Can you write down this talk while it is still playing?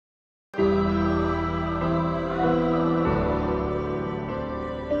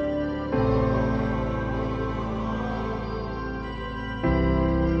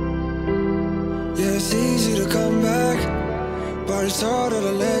it's harder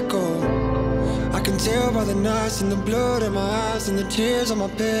to let go. I can tell by the nights and the blood in my eyes and the tears on my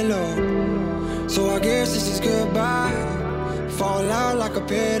pillow. So I guess this is goodbye. Fall out like a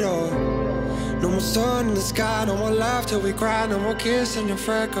pedo. No more sun in the sky, no more laugh till we cry, no more kissing your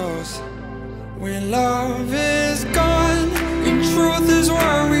freckles. When love is gone and truth is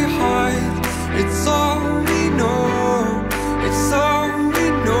where we hide, it's all we know, it's all we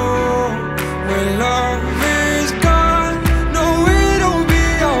know. When love is gone, no, it'll be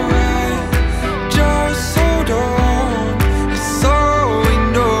alright. Just hold on, it's all we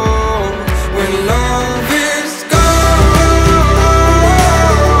know. When love is gone,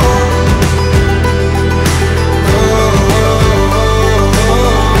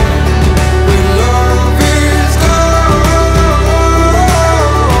 when love is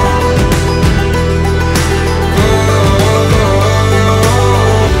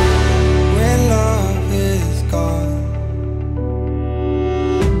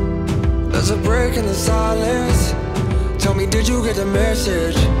there's a break in the silence. Tell me, did you get the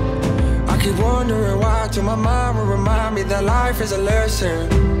message? I keep wondering why, till my mind will remind me that life is a lesson.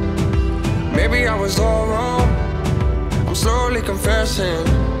 Maybe I was all wrong, I'm slowly confessing.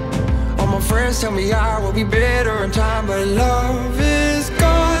 All my friends tell me I will be better in time, but love is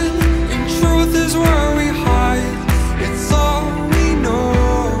gone and truth is where we hide. It's all we know,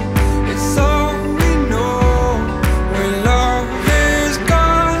 it's all we know. When love is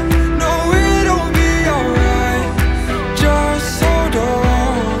gone, no, it'll be alright. Just hold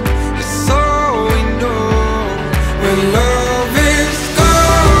on, it's all we know. When love is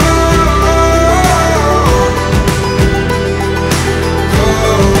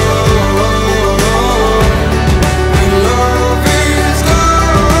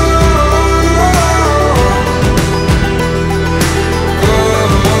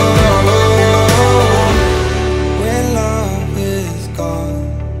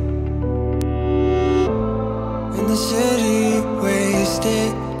the city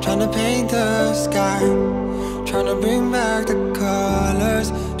wasted, trying to paint the sky, trying to bring back the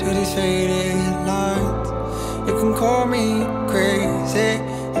colors to these faded lines. You can call me crazy,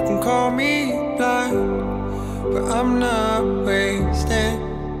 you can call me blind, but I'm not wasting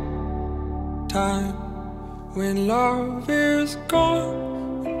time. When love is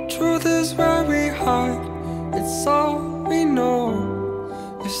gone, truth is where we hide. It's all we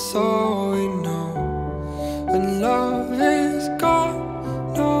know, it's all we know. When love is gone,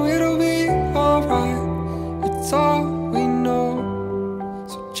 no, it'll be alright. It's all we know,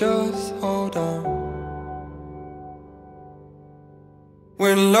 so just hold on.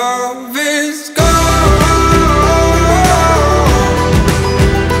 When love is gone.